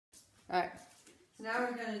All right. So now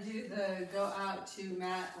we're going to do the go out to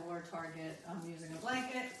mat or target using a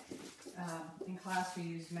blanket. In class we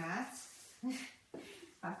use mats.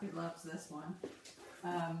 Poppy loves this one.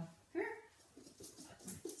 Here.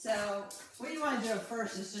 So what you want to do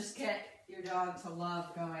first is just get your dog to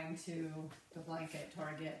love going to the blanket,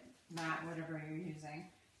 target, mat, whatever you're using.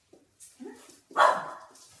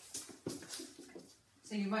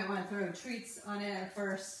 So you might want to throw treats on it at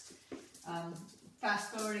first.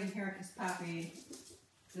 Fast forwarding here because Poppy,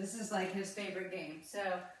 this is like his favorite game. So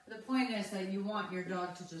the point is that you want your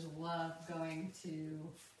dog to just love going to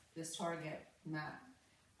this target mat.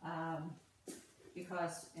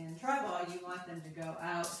 Because in Treibball, you want them to go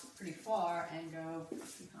out pretty far and go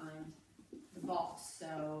behind the balls.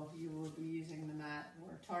 So you will be using the mat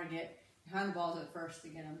or target behind the balls at first to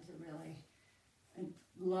get them to really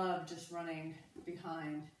love just running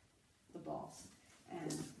behind the balls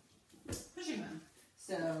and pushing them.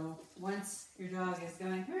 So once your dog is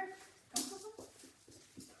going here,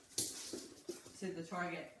 to the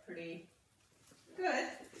target pretty good,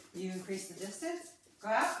 you increase the distance, go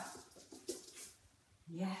out.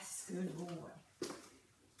 Yes, good boy.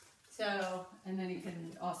 So, and then you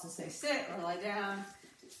can also say sit or lie down.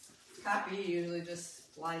 Poppy usually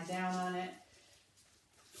just lies down on it.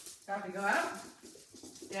 Poppy, go out.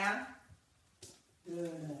 Down.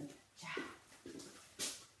 Good job.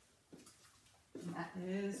 That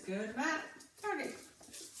is good, Matt. Target.